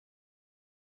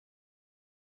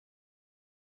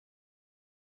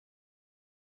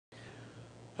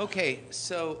Okay,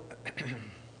 so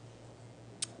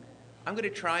I'm going to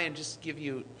try and just give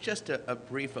you just a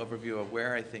brief overview of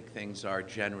where I think things are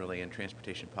generally in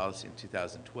transportation policy in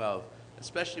 2012,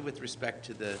 especially with respect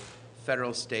to the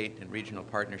federal, state, and regional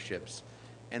partnerships.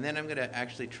 And then I'm going to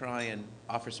actually try and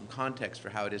offer some context for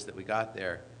how it is that we got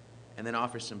there, and then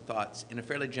offer some thoughts in a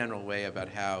fairly general way about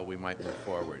how we might move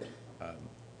forward.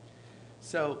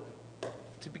 So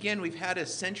to begin, we've had a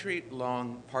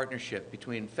century-long partnership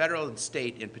between federal and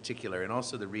state in particular, and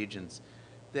also the regions,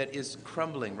 that is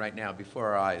crumbling right now before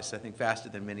our eyes, I think faster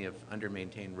than many of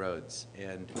under-maintained roads.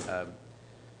 And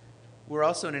we're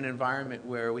also in an environment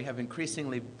where we have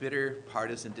increasingly bitter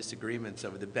partisan disagreements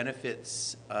over the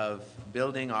benefits of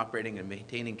building, operating, and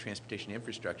maintaining transportation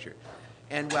infrastructure.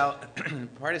 And while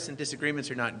partisan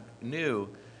disagreements are not new,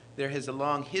 there has a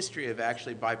long history of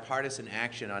actually bipartisan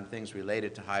action on things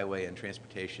related to highway and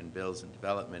transportation bills and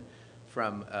development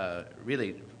from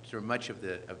really through much of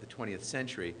the 20th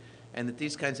century, and that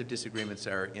these kinds of disagreements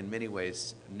are in many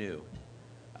ways new.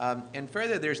 And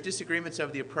further, there's disagreements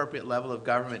over the appropriate level of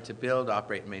government to build,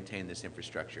 operate, and maintain this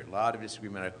infrastructure. A lot of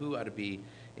disagreement on who ought to be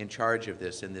in charge of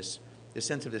this, and the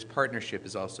sense of this partnership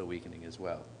is also weakening as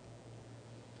well.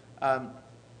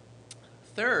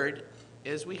 Third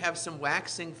is we have some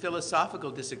waxing philosophical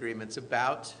disagreements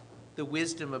about the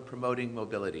wisdom of promoting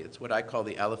mobility. It's what I call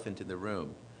the elephant in the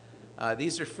room.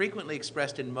 These are frequently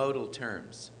expressed in modal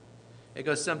terms. It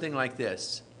goes something like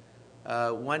this.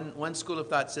 One school of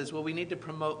thought says, well, we need to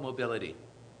promote mobility.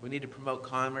 We need to promote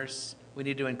commerce. We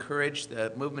need to encourage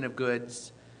the movement of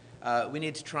goods. We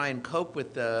need to try and cope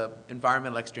with the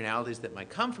environmental externalities that might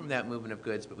come from that movement of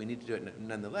goods, but we need to do it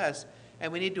nonetheless.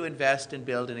 And we need to invest and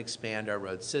build and expand our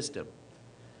road system.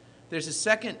 There's a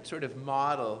second sort of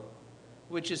model,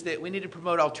 which is that we need to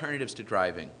promote alternatives to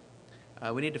driving.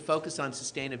 We need to focus on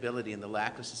sustainability and the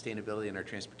lack of sustainability in our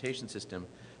transportation system.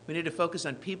 We need to focus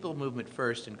on people movement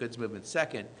first and goods movement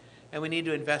second, and we need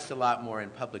to invest a lot more in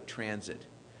public transit.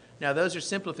 Now, those are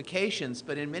simplifications,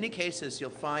 but in many cases, you'll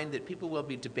find that people will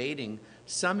be debating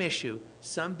some issue,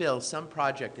 some bill, some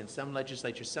project in some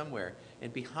legislature somewhere,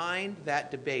 and behind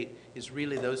that debate is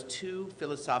really those two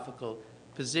philosophical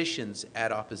positions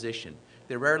at opposition.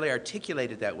 They're rarely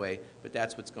articulated that way, but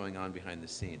that's what's going on behind the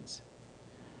scenes.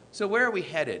 So where are we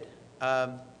headed?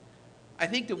 I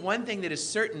think the one thing that is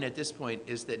certain at this point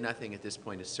is that nothing at this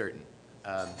point is certain.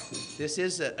 This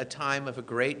is a time of a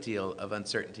great deal of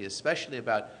uncertainty, especially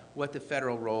about what the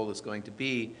federal role is going to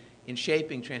be in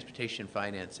shaping transportation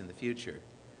finance in the future.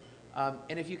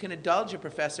 And if you can indulge a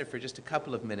professor for just a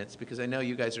couple of minutes, because I know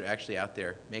you guys are actually out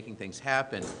there making things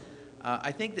happen,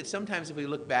 I think that sometimes if we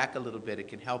look back a little bit, it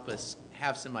can help us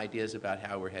have some ideas about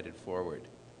how we're headed forward.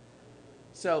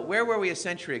 So where were we a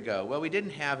century ago? Well, we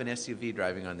didn't have an SUV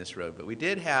driving on this road, but we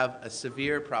did have a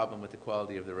severe problem with the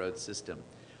quality of the road system.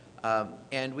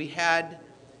 And we had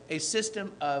a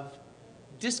system of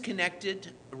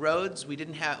disconnected roads. We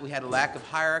had a lack of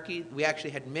hierarchy. We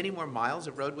actually had many more miles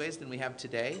of roadways than we have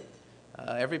today.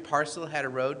 Every parcel had a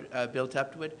road built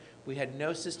up to it. We had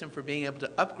no system for being able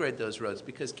to upgrade those roads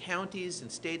because counties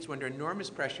and states were under enormous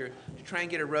pressure to try and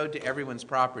get a road to everyone's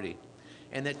property.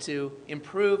 And that to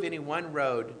improve any one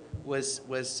road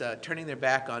was turning their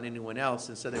back on anyone else,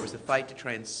 and so there was a fight to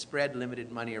try and spread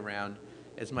limited money around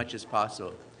as much as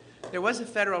possible. There was a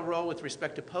federal role with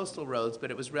respect to postal roads,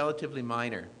 but it was relatively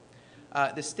minor.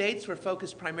 The states were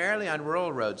focused primarily on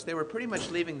rural roads. They were pretty much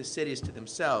leaving the cities to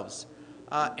themselves,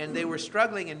 and they were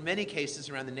struggling in many cases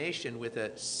around the nation with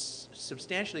a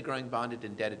substantially growing bonded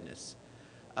indebtedness.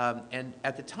 And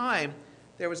at the time,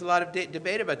 there was a lot of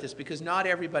debate about this because not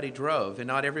everybody drove and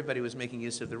not everybody was making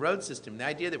use of the road system. The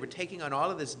idea that we're taking on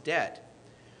all of this debt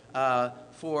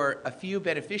for a few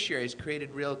beneficiaries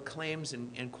created real claims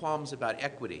and qualms about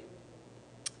equity.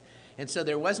 And so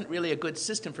there wasn't really a good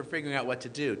system for figuring out what to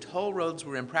do. Toll roads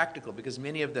were impractical because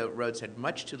many of the roads had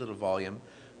much too little volume,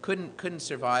 couldn't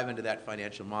survive under that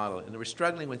financial model, and they were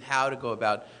struggling with how to go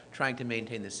about trying to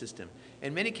maintain the system.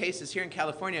 In many cases here in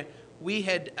California, we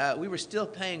were still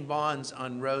paying bonds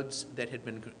on roads that had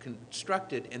been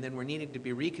constructed and then were needing to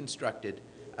be reconstructed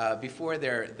before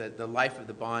the life of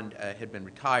the bond had been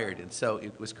retired, and so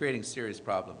it was creating serious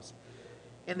problems.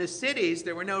 In the cities,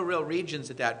 there were no real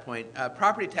regions at that point.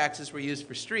 Property taxes were used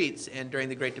for streets, and during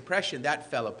the Great Depression, that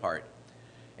fell apart.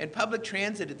 And public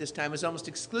transit at this time was almost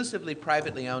exclusively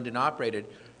privately owned and operated,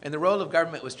 and the role of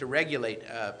government was to regulate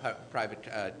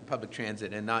public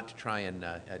transit and not to try and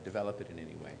develop it in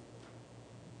any way.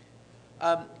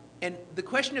 And the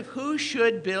question of who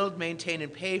should build, maintain,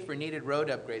 and pay for needed road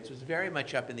upgrades was very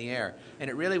much up in the air, and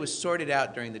it really was sorted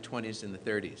out during the 20s and the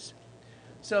 30s.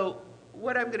 So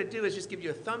what I'm going to do is just give you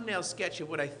a thumbnail sketch of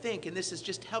what I think, and this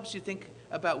just helps you think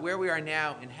about where we are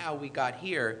now and how we got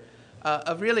here,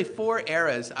 of really 4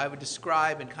 eras I would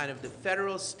describe in kind of the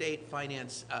federal-state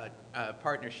finance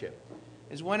partnership.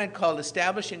 There's one I'd call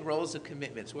establishing roles of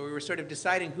commitments, where we were sort of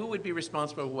deciding who would be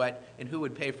responsible for what and who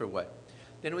would pay for what.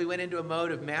 Then we went into a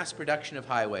mode of mass production of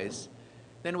highways.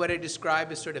 Then what I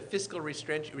describe as sort of fiscal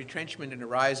retrenchment and a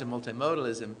rise of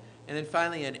multimodalism. And then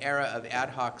finally an era of ad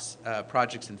hoc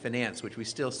projects and finance, which we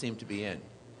still seem to be in.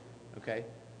 Okay?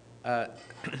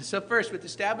 So first, with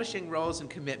establishing roles and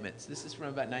commitments, this is from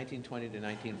about 1920 to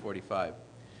 1945.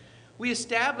 We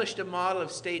established a model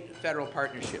of state-federal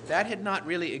partnership. That had not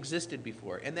really existed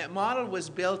before, and that model was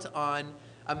built on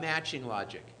a matching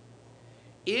logic.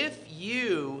 If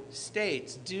you,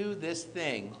 states, do this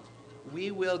thing,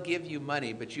 we will give you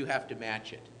money, but you have to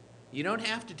match it. You don't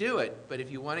have to do it, but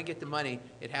if you want to get the money,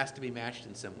 it has to be matched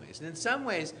in some ways. And in some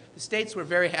ways, the states were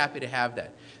very happy to have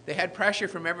that. They had pressure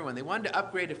from everyone. They wanted to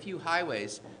upgrade a few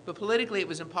highways, but politically it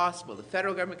was impossible. The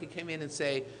federal government could come in and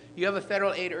say, you have a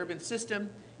federal aid urban system.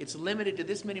 It's limited to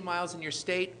this many miles in your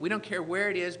state. We don't care where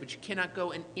it is, but you cannot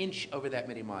go an inch over that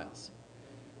many miles.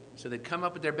 So they'd come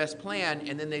up with their best plan,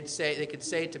 and then they could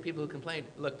say to people who complained,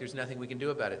 look, there's nothing we can do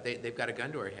about it. They've got a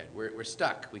gun to our head. We're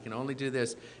stuck. We can only do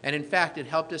this. And in fact, it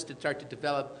helped us to start to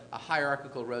develop a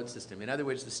hierarchical road system. In other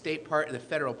words, the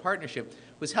federal partnership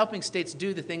was helping states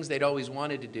do the things they'd always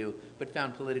wanted to do, but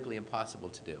found politically impossible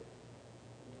to do.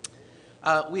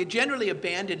 We had generally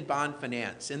abandoned bond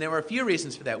finance, and there were a few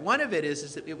reasons for that. One of it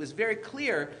is that it was very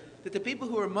clear that the people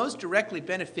who were most directly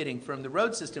benefiting from the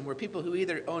road system were people who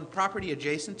either owned property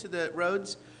adjacent to the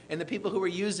roads and the people who were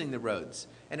using the roads.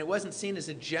 And it wasn't seen as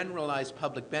a generalized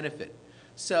public benefit.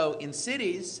 So in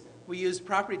cities, we used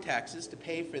property taxes to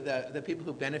pay for the people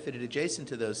who benefited adjacent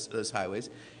to those highways.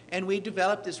 And we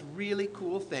developed this really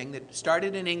cool thing that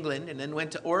started in England and then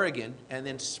went to Oregon and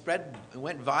then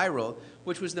went viral,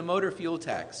 which was the motor fuel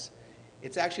tax.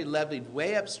 It's actually levied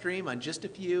way upstream on just a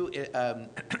few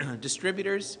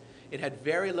distributors. It had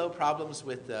very low problems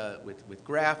with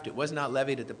graft. It was not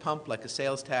levied at the pump like a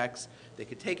sales tax. They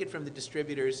could take it from the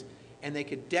distributors, and they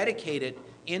could dedicate it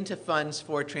into funds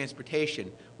for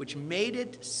transportation, which made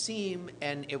it seem,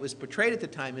 and it was portrayed at the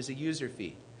time, as a user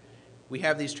fee. We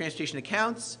have these transportation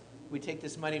accounts. We take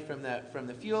this money from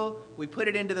the fuel. We put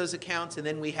it into those accounts, and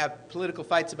then we have political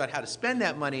fights about how to spend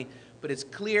that money, but it's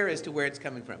clear as to where it's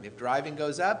coming from. If driving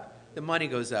goes up, the money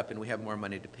goes up, and we have more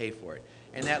money to pay for it.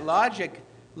 And that logic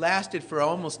lasted for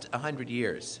almost 100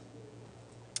 years.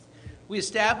 We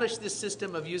established this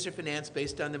system of user finance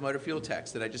based on the motor fuel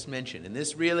tax that I just mentioned, and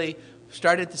this really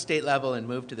started at the state level and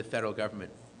moved to the federal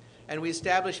government. And we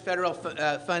established federal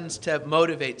funds to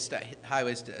motivate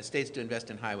states to invest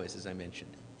in highways, as I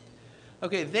mentioned.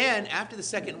 Okay, then, after the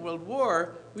Second World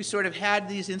War, we sort of had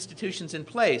these institutions in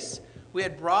place. We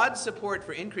had broad support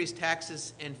for increased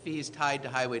taxes and fees tied to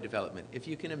highway development, if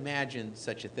you can imagine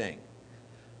such a thing.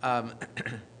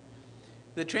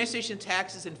 The transportation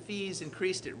taxes and fees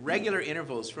increased at regular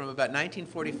intervals from about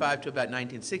 1945 to about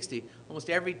 1960. Almost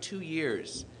every 2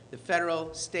 years, the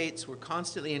federal states were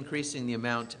constantly increasing the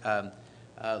amount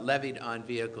levied on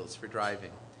vehicles for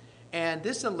driving. And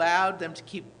this allowed them to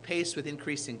keep pace with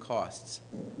increasing costs.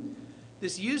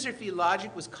 This user fee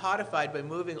logic was codified by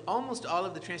moving almost all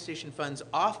of the transportation funds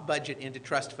off budget into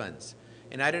trust funds.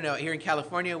 And I don't know, here in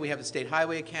California, we have the state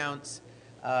highway accounts.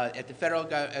 At the federal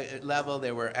level,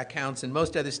 there were accounts, and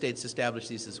most other states established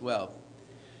these as well.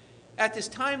 At this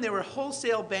time, there were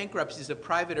wholesale bankruptcies of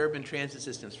private urban transit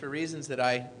systems for reasons that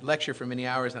I lecture for many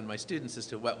hours on my students as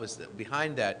to what was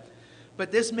behind that.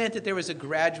 But this meant that there was a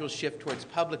gradual shift towards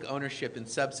public ownership and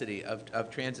subsidy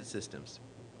of transit systems.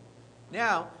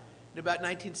 Now, in about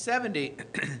 1970,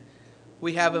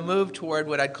 we have a move toward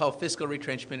what I'd call fiscal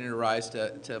retrenchment and a rise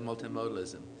to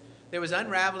multimodalism. There was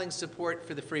unraveling support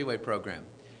for the freeway program.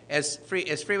 As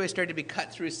freeways started to be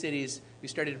cut through cities, we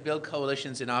started to build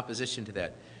coalitions in opposition to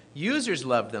that. Users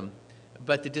loved them,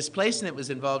 but the displacement that was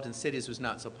involved in cities was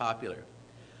not so popular.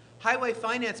 Highway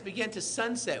finance began to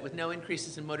sunset with no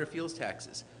increases in motor fuels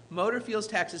taxes. Motor fuels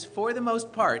taxes, for the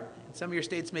most part, and some of your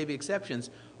states may be exceptions,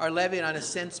 are levied on a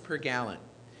cents per gallon.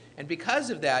 And because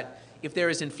of that, if there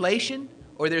is inflation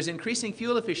or there's increasing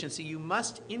fuel efficiency, you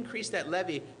must increase that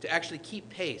levy to actually keep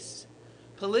pace.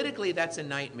 Politically, that's a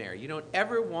nightmare. You don't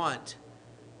ever want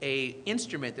an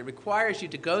instrument that requires you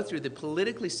to go through the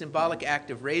politically symbolic act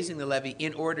of raising the levy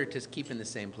in order to keep in the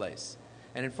same place.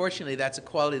 And unfortunately, that's a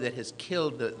quality that has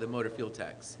killed the motor fuel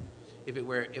tax. If it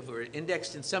were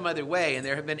indexed in some other way, and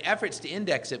there have been efforts to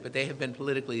index it, but they have been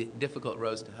politically difficult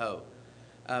rows to hoe.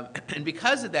 And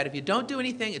because of that, if you don't do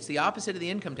anything, it's the opposite of the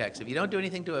income tax. If you don't do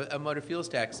anything to a motor fuels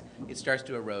tax, it starts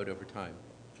to erode over time.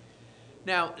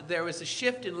 Now, there was a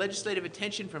shift in legislative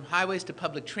attention from highways to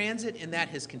public transit, and that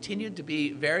has continued to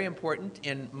be very important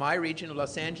in my region of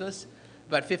Los Angeles.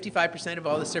 About 55% of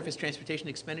all the surface transportation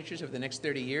expenditures over the next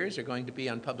 30 years are going to be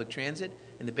on public transit.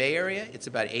 In the Bay Area, it's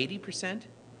about 80%.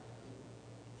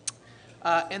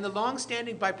 And the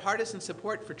long-standing bipartisan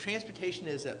support for transportation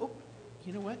is a, oh,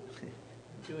 you know what?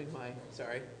 I'm doing my,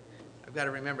 sorry. I've got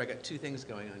to remember, I got two things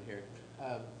going on here.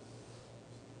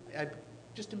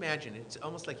 Just imagine, it's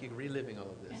almost like you're reliving all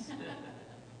of this.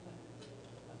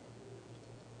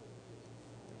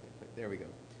 There we go.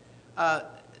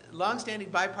 Long-standing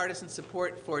bipartisan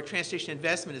support for transportation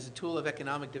investment as a tool of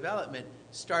economic development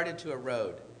started to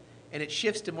erode, and it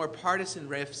shifts to more partisan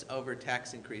riffs over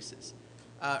tax increases.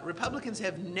 Republicans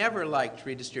have never liked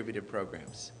redistributive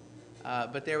programs,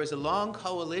 but there was a long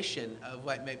coalition of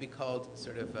what might be called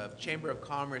sort of a Chamber of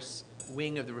Commerce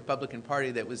wing of the Republican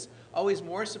Party that was always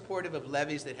more supportive of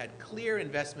levies that had clear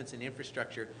investments in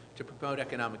infrastructure to promote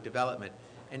economic development.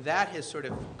 And that has sort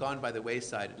of gone by the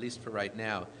wayside, at least for right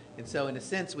now. And so in a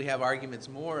sense, we have arguments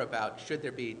more about should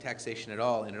there be taxation at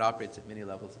all, and it operates at many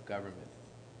levels of government.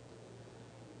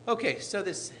 Okay, so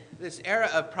this era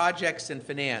of projects and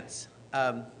finance.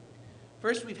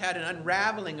 First, we've had an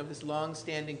unraveling of this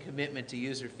long-standing commitment to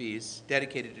user fees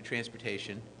dedicated to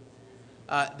transportation.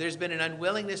 There's been an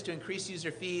unwillingness to increase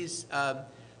user fees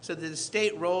so that the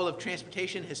state role of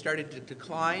transportation has started to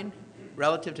decline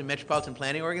relative to metropolitan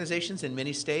planning organizations in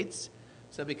many states.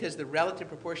 So because the relative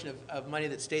proportion of money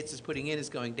that states is putting in is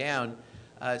going down,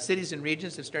 cities and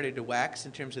regions have started to wax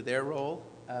in terms of their role.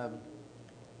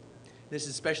 This is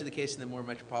especially the case in the more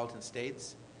metropolitan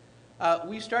states.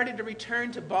 We've started to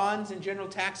return to bonds and general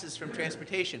taxes from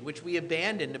transportation, which we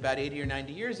abandoned about 80 or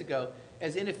 90 years ago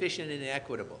as inefficient and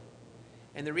inequitable.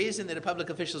 And the reason that the public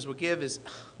officials will give is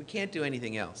we can't do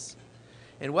anything else.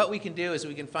 And what we can do is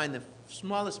we can find the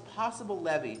smallest possible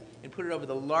levy and put it over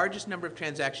the largest number of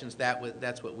transactions.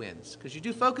 That's what wins. Because you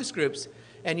do focus groups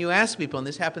and you ask people, and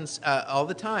this happens all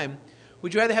the time,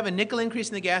 would you rather have a nickel increase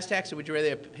in the gas tax or would you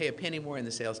rather pay a penny more in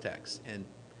the sales tax? And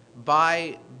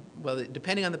well,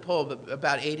 depending on the poll, but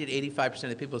about 80 to 85% of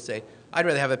the people say, I'd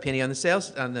rather have a penny on the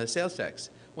sales tax.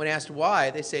 When asked why,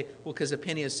 they say, well, because a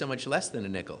penny is so much less than a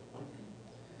nickel.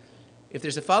 If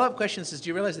there's a follow-up question that says, do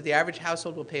you realize that the average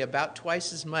household will pay about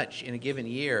twice as much in a given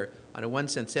year on a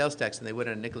 1-cent sales tax than they would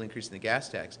on a nickel increase in the gas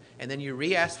tax? And then you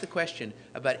re-ask the question,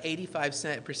 about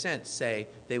 85% say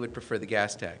they would prefer the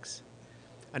gas tax.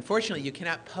 Unfortunately, you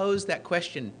cannot pose that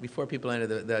question before people enter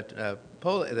the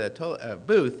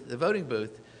voting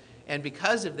booth, and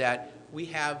because of that, we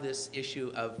have this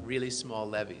issue of really small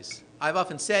levies. I've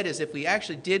often said is if we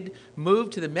actually did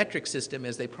move to the metric system,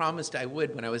 as they promised I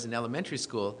would when I was in elementary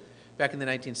school back in the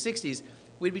 1960s,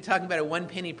 we'd be talking about a 1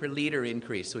 penny per liter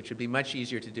increase, which would be much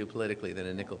easier to do politically than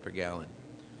a nickel per gallon.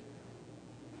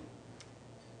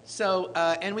 So,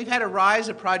 and we've had a rise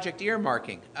of project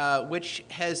earmarking, which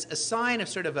has a sign of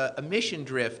sort of a mission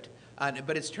drift,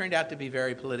 but it's turned out to be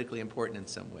very politically important in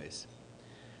some ways.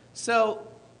 So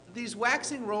these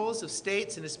waxing roles of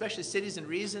states, and especially cities and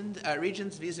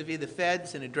regions vis-a-vis the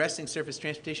feds in addressing surface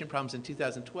transportation problems in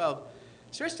 2012,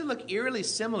 starts to look eerily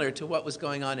similar to what was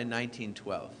going on in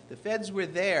 1912. The feds were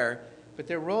there, but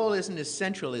their role isn't as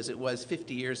central as it was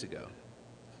 50 years ago.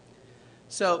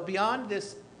 So beyond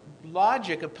this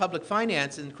logic of public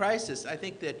finance in crisis, I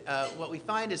think that what we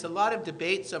find is a lot of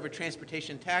debates over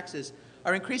transportation taxes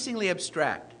are increasingly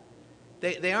abstract.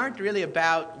 They aren't really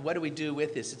about what do we do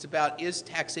with this. It's about is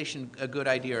taxation a good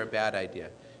idea or a bad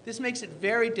idea. This makes it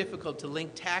very difficult to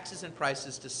link taxes and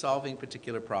prices to solving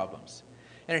particular problems.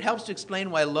 And it helps to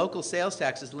explain why local sales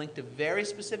taxes linked to very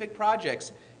specific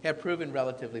projects have proven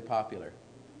relatively popular.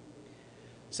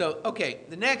 So, okay,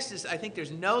 the next is I think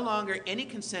there's no longer any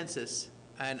consensus,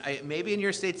 and maybe in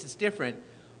your states it's different,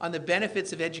 on the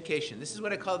benefits of education. This is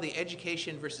what I call the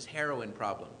education versus heroin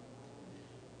problem.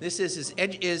 This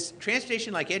is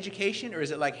transportation like education, or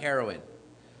is it like heroin?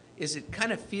 Is it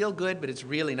kind of feel good, but it's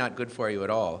really not good for you at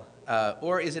all?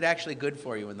 Or is it actually good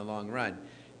for you in the long run?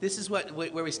 This is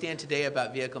where we stand today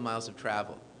about vehicle miles of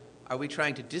travel. Are we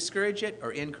trying to discourage it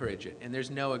or encourage it? And there's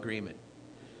no agreement.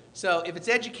 So if it's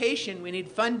education, we need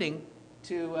funding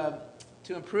to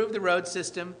improve the road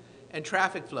system and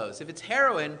traffic flows. If it's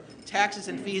heroin, taxes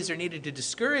and fees are needed to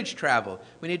discourage travel.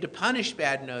 We need to punish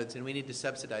bad modes, and we need to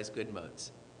subsidize good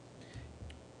modes.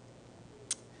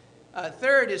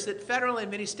 Third is that federal and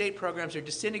many state programs are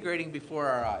disintegrating before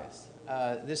our eyes.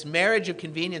 This marriage of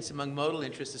convenience among modal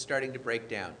interests is starting to break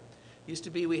down. It used to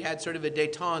be we had sort of a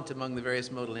détente among the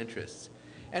various modal interests.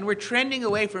 And we're trending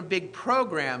away from big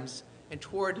programs and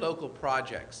toward local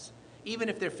projects, even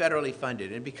if they're federally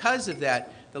funded. And because of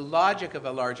that, the logic of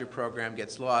a larger program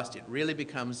gets lost. It really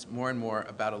becomes more and more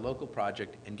about a local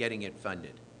project and getting it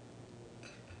funded.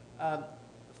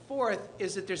 Fourth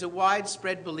is that there's a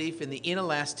widespread belief in the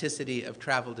inelasticity of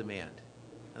travel demand.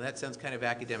 Now that sounds kind of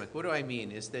academic. What do I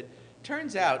mean? Is that it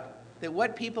turns out that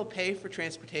what people pay for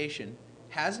transportation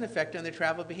has an effect on their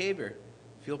travel behavior.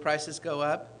 Fuel prices go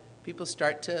up. People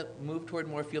start to move toward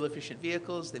more fuel-efficient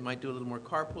vehicles. They might do a little more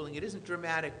carpooling. It isn't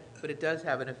dramatic, but it does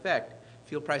have an effect.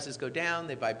 Fuel prices go down,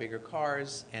 they buy bigger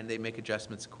cars, and they make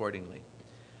adjustments accordingly.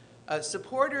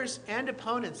 Supporters and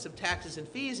opponents of taxes and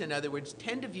fees, in other words,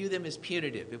 tend to view them as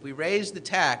punitive. If we raise the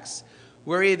tax,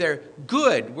 we're either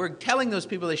good, we're telling those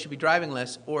people they should be driving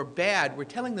less, or bad, we're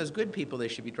telling those good people they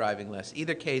should be driving less.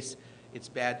 Either case, it's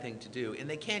a bad thing to do, and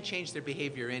they can't change their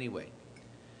behavior anyway.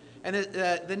 And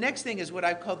the next thing is what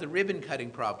I've called the ribbon cutting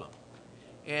problem.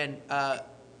 And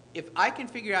if I can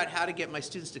figure out how to get my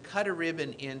students to cut a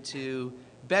ribbon into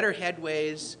better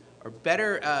headways or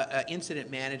better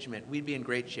incident management, we'd be in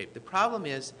great shape. The problem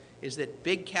is that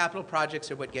big capital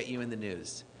projects are what get you in the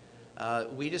news.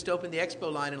 We just opened the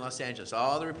Expo line in Los Angeles.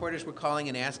 All the reporters were calling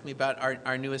and asking me about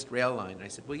our newest rail line. And I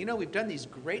said, well, you know, we've done these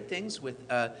great things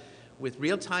with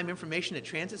real-time information at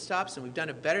transit stops, and we've done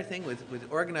a better thing with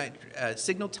organized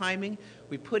signal timing.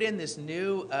 We put in this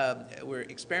new, we're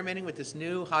experimenting with this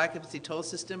new high-occupancy toll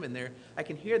system, and I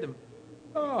can hear them.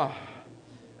 Oh.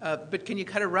 But can you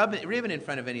cut a ribbon in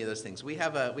front of any of those things? We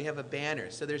have a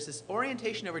banner. So there's this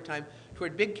orientation over time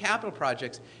toward big capital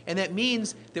projects, and that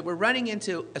means that we're running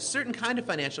into a certain kind of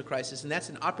financial crisis, and that's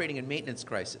an operating and maintenance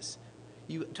crisis.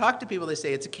 You talk to people, they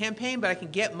say, it's a campaign, but I can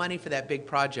get money for that big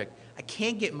project. I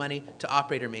can't get money to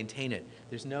operate or maintain it.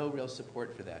 There's no real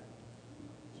support for that.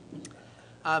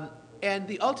 And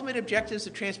the ultimate objectives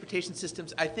of transportation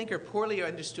systems, I think, are poorly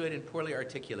understood and poorly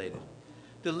articulated.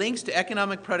 The links to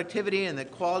economic productivity and the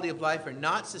quality of life are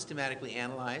not systematically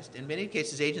analyzed. In many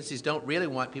cases, agencies don't really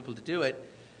want people to do it.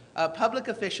 Public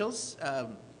officials,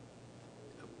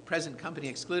 present company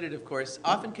excluded, of course,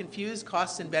 often confuse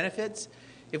costs and benefits.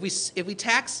 If we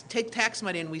take tax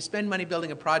money and we spend money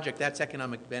building a project, that's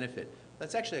economic benefit.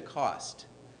 That's actually a cost.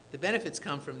 The benefits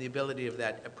come from the ability of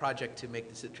that project to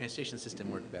make the transportation system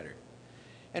work better.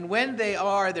 And when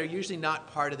they're usually not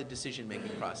part of the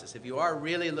decision-making process. If you are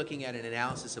really looking at an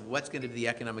analysis of what's going to be the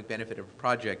economic benefit of a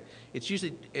project, it's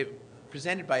usually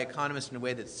presented by economists in a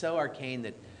way that's so arcane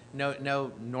that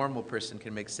no normal person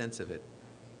can make sense of it.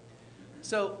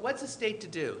 So what's a state to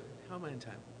do? How am I in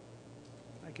time?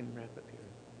 I can wrap up here.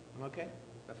 I'm okay?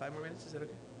 About 5 more minutes? Is that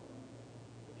okay?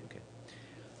 Okay.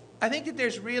 I think that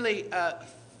there's really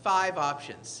 5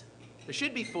 options. There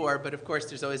should be 4, but of course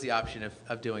there's always the option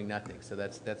of doing nothing. So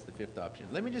that's the 5th option.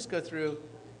 Let me just go through.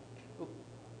 Oh,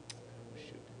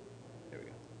 shoot. There we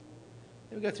go.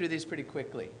 Let me go through these pretty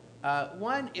quickly.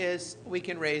 One is we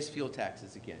can raise fuel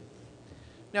taxes again.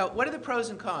 Now, what are the pros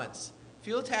and cons?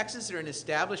 Fuel taxes are an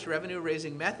established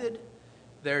revenue-raising method.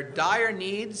 Their dire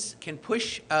needs can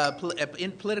push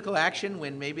in political action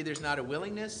when maybe there's not a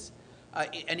willingness.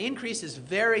 An increase is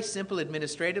very simple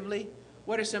administratively.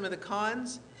 What are some of the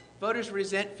cons? Voters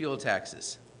resent fuel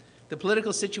taxes. The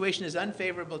political situation is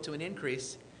unfavorable to an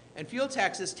increase, and fuel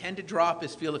taxes tend to drop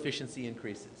as fuel efficiency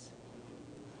increases.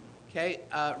 Okay,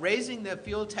 raising the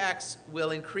fuel tax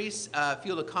will increase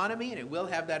fuel economy, and it will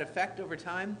have that effect over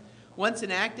time. Once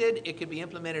enacted, it can be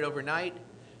implemented overnight.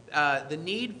 The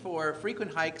need for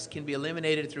frequent hikes can be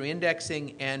eliminated through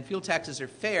indexing, and fuel taxes are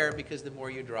fair because the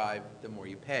more you drive, the more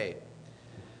you pay.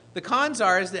 The cons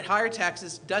are is that higher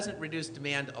taxes doesn't reduce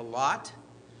demand a lot.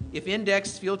 If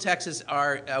indexed, fuel taxes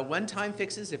are one-time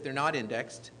fixes if they're not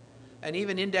indexed, and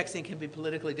even indexing can be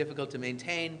politically difficult to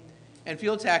maintain, and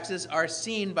fuel taxes are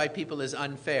seen by people as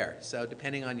unfair. So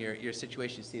depending on your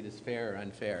situation, you see it as fair or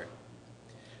unfair.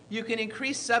 You can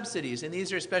increase subsidies, and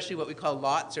these are especially what we call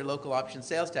lots or local option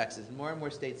sales taxes, and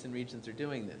more states and regions are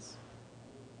doing this.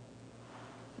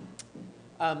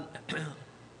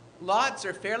 Lots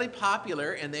are fairly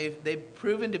popular, and they've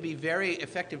proven to be very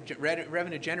effective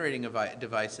revenue-generating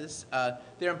devices.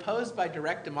 They're imposed by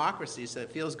direct democracy, so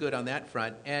it feels good on that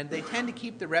front, and they tend to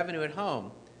keep the revenue at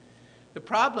home. The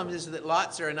problem is that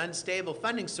lots are an unstable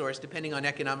funding source depending on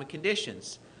economic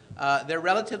conditions. They're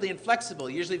relatively inflexible.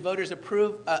 Usually voters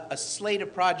approve a slate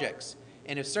of projects,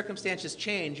 and if circumstances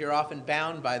change, you're often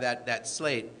bound by that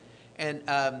slate. And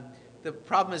the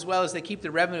problem as well is they keep the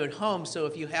revenue at home, so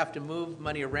if you have to move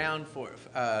money around,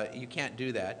 you can't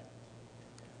do that.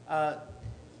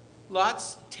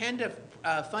 Lots tend to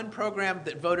fund programs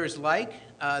that voters like.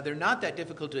 They're not that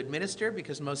difficult to administer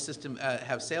because most systems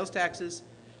have sales taxes.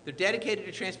 They're dedicated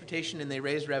to transportation and they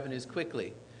raise revenues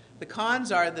quickly. The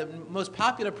cons are the most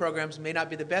popular programs may not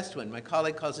be the best one. My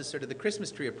colleague calls this sort of the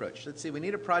Christmas tree approach. Let's see, we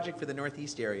need a project for the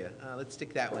Northeast area. Let's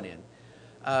stick that one in.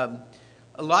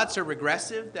 Lots are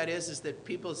regressive. That is that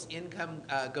people's income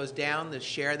goes down, the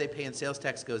share they pay in sales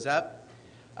tax goes up.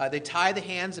 They tie the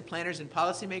hands of planners and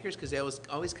policymakers because they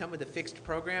always come with a fixed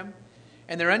program.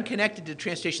 And they're unconnected to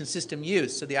transportation system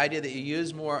use. So the idea that you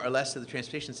use more or less of the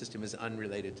transportation system is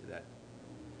unrelated to that.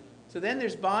 So then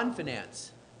there's bond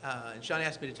finance. And Sean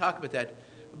asked me to talk about that.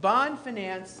 Bond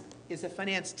finance is a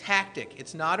finance tactic.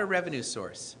 It's not a revenue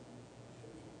source.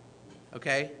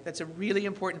 Okay? That's a really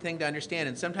important thing to understand,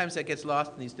 and sometimes that gets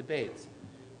lost in these debates.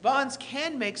 Bonds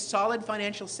can make solid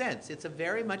financial sense. It's a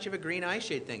very much of a green eye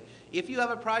shade thing. If you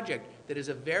have a project that is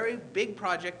a very big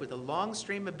project with a long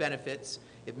stream of benefits,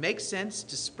 it makes sense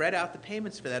to spread out the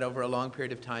payments for that over a long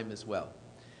period of time as well.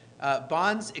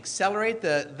 Bonds accelerate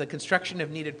the construction of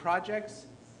needed projects.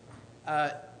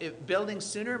 Building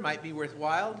sooner might be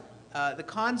worthwhile. The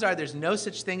cons are there's no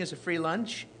such thing as a free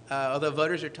lunch, although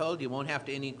voters are told you won't have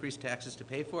to increase taxes to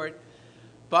pay for it.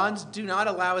 Bonds do not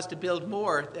allow us to build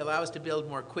more. They allow us to build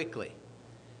more quickly.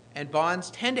 And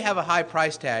bonds tend to have a high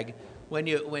price tag when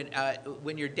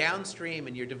you're downstream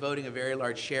and you're devoting a very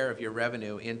large share of your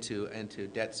revenue into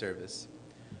debt service.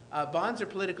 Bonds are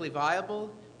politically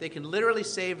viable. They can literally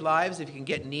save lives if you can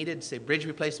get needed, say, bridge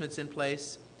replacements in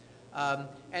place.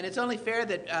 And it's only fair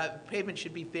that payment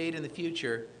should be paid in the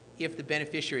future if the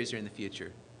beneficiaries are in the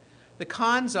future. The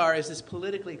cons are, is this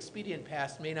politically expedient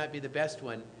path may not be the best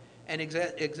one, and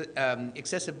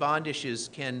excessive bond issues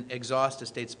can exhaust a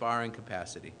state's borrowing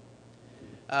capacity.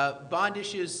 Bond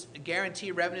issues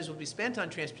guarantee revenues will be spent on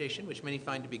transportation, which many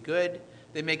find to be good.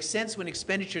 They make sense when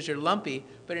expenditures are lumpy,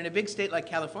 but in a big state like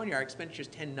California, our expenditures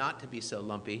tend not to be so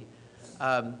lumpy.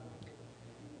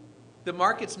 The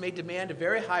markets may demand a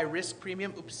very high risk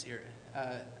premium.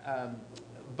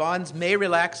 Bonds may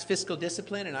relax fiscal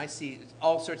discipline, and I see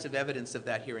all sorts of evidence of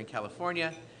that here in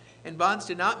California. And bonds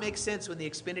do not make sense when the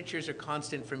expenditures are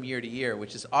constant from year to year,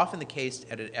 which is often the case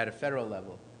at a federal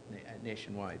level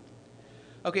nationwide.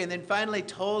 Okay, and then finally,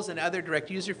 tolls and other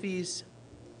direct user fees.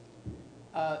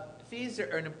 Fees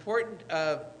are an important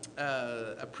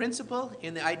principle,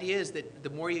 and the idea is that the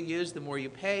more you use, the more you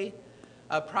pay.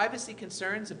 Privacy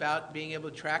concerns about being able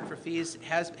to track for fees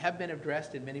have been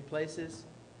addressed in many places.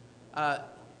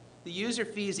 The user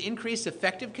fees increase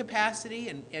effective capacity,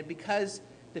 and because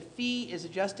the fee is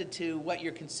adjusted to what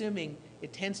you're consuming,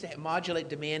 it tends to modulate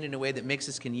demand in a way that makes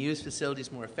us can use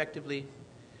facilities more effectively.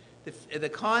 The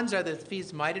cons are that the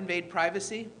fees might invade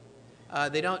privacy.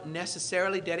 They don't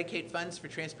necessarily dedicate funds for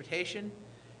transportation,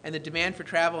 and the demand for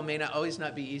travel may not always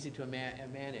be easy to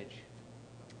manage.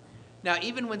 Now,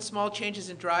 even when small changes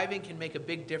in driving can make a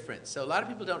big difference. So a lot of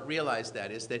people don't realize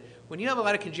that, is that when you have a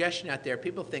lot of congestion out there,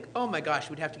 people think, oh my gosh,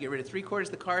 we'd have to get rid of 3/4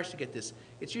 of the cars to get this.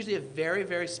 It's usually a very,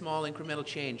 very small incremental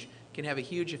change can have a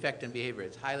huge effect on behavior.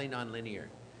 It's highly nonlinear.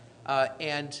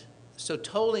 And so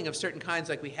tolling of certain kinds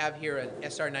like we have here at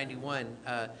SR 91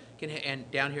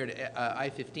 and down here at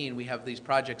I-15, we have these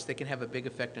projects that can have a big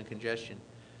effect on congestion.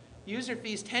 User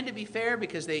fees tend to be fair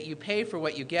because you pay for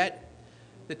what you get.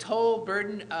 The toll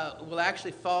burden will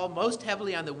actually fall most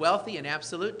heavily on the wealthy in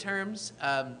absolute terms.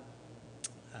 The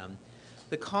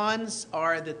cons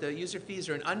are that the user fees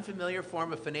are an unfamiliar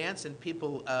form of finance and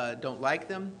people don't like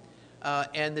them.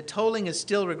 And the tolling is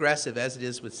still regressive, as it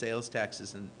is with sales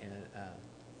taxes.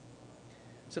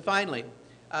 So finally,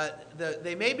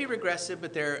 they may be regressive,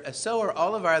 but so are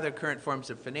all of our other current forms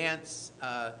of finance.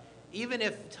 Even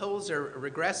if tolls are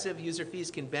regressive, user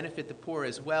fees can benefit the poor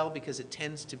as well because it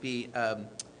tends to be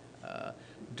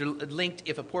linked.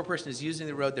 If a poor person is using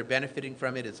the road, they're benefiting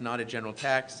from it. It's not a general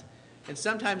tax. And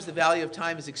sometimes the value of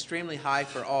time is extremely high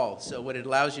for all. So what it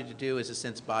allows you to do is, in a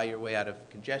sense, buy your way out of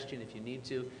congestion if you need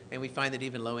to. And we find that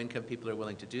even low-income people are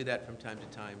willing to do that from time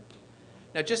to time.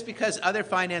 Now, just because other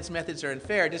finance methods are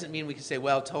unfair doesn't mean we can say,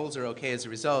 well, tolls are okay as a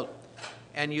result.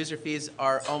 And user fees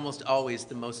are almost always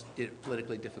the most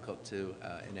politically difficult to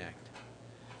enact.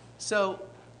 So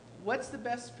what's the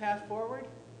best path forward?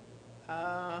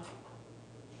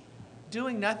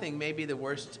 Doing nothing may be the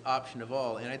worst option of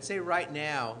all. And I'd say right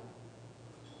now,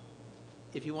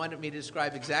 if you wanted me to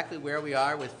describe exactly where we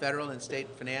are with federal and state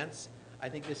finance, I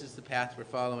think this is the path we're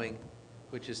following,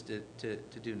 which is to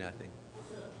do nothing.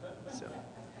 So.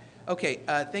 Okay,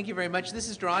 thank you very much. This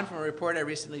is drawn from a report I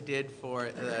recently did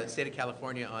for the state of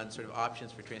California on sort of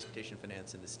options for transportation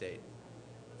finance in the state.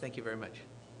 Thank you very much.